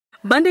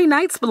Monday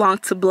nights belong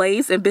to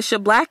Blaze and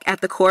Bishop Black at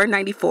the Core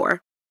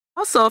 94.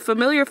 Also, a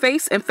familiar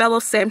face and fellow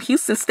Sam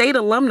Houston State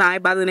alumni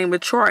by the name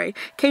of Troy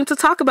came to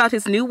talk about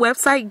his new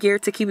website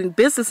geared to keeping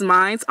business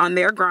minds on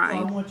their grind.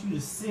 So I want you to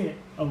set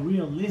a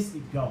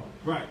realistic goal.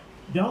 Right.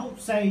 Don't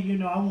say,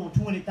 I want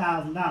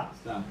 $20,000.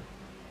 Stop.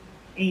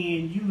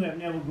 And you have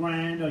never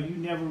grind or you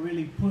never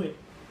really put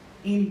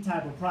any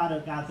type of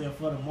product out there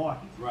for the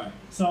market. Right.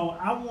 So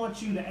I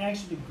want you to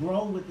actually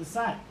grow with the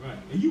site. Right.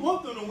 And you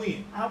want them to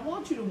win. I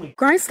want you to win.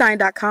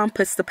 Grindstein.com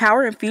puts the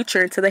power and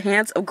future into the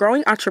hands of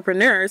growing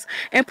entrepreneurs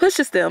and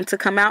pushes them to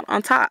come out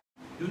on top.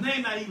 Your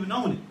name not even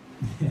on it.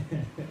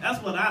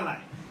 That's what I like.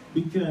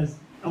 Because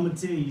I'm going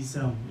to tell you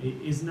something.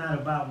 It's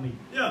not about me.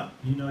 Yeah.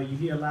 You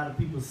hear a lot of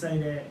people say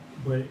that,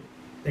 but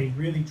they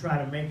really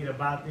try to make it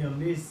about them.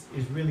 This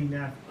is really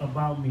not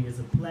about me. It's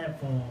a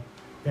platform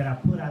that I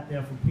put out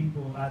there for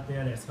people out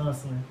there that's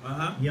hustling,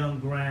 young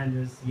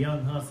grinders,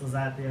 young hustlers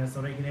out there,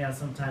 so they can have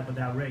some type of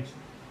direction.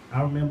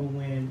 I remember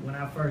when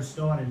I first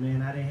started,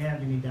 man, I didn't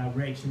have any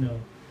direction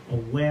of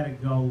where to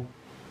go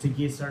to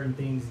get certain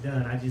things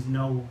done. I just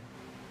know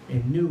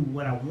and knew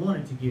what I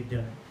wanted to get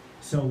done.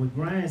 So with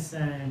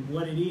Grindstein,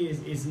 what it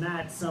is, it's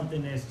not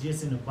something that's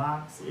just in a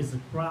box. It's a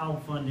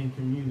crowdfunding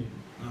community.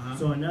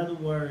 So in other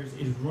words,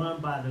 it's run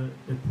by the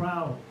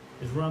crowd.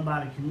 It's run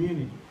by the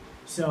community.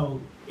 So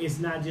it's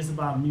not just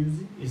about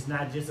music. It's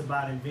not just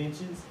about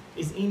inventions.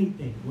 It's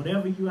anything.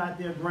 Whatever you out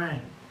there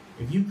grinding.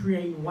 If you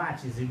creating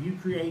watches, if you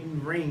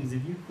creating rings,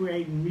 if you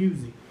creating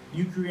music,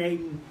 you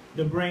creating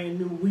the brand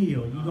new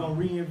wheel, you're going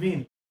to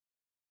reinvent it.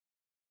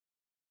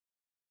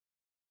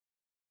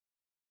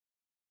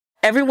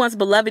 Everyone's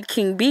beloved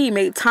King B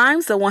made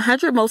Time's the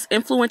 100 most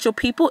influential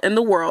people in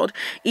the world,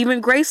 even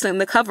gracing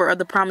the cover of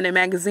the prominent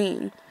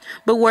magazine.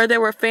 But where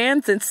there were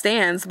fans and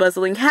stans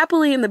buzzing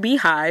happily in the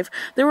beehive,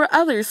 there were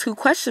others who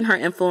questioned her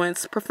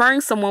influence,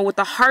 preferring someone with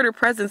a harder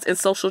presence in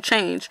social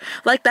change,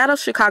 like that of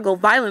Chicago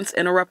violence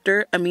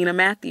interrupter Amina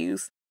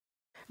Matthews.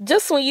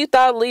 Just when you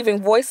thought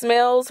leaving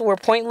voicemails were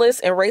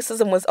pointless and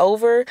racism was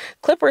over,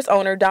 Clippers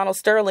owner Donald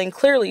Sterling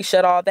clearly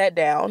shut all that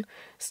down.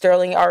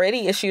 Sterling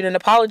already issued an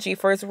apology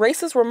for his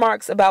racist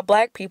remarks about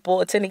black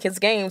people attending his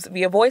games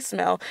via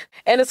voicemail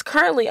and is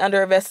currently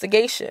under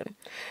investigation.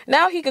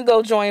 Now he can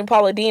go join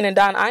Paula Deen and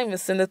Don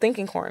Imus in the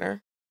thinking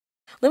corner.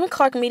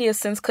 LemonClark Media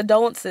sends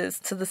condolences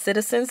to the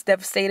citizens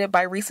devastated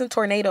by recent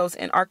tornadoes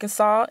in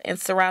Arkansas and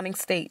surrounding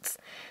states.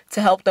 To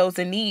help those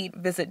in need,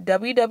 visit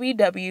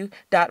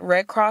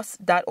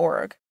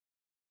www.redcross.org.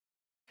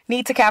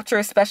 Need to capture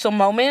a special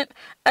moment,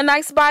 a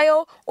nice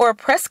bio, or a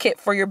press kit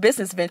for your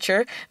business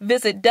venture?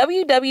 Visit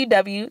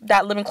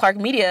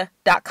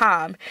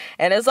www.lemonclarkmedia.com.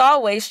 And as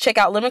always, check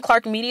out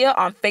LemonClark Media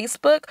on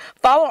Facebook,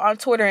 follow on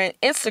Twitter and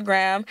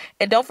Instagram,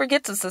 and don't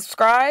forget to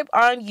subscribe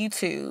on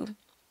YouTube.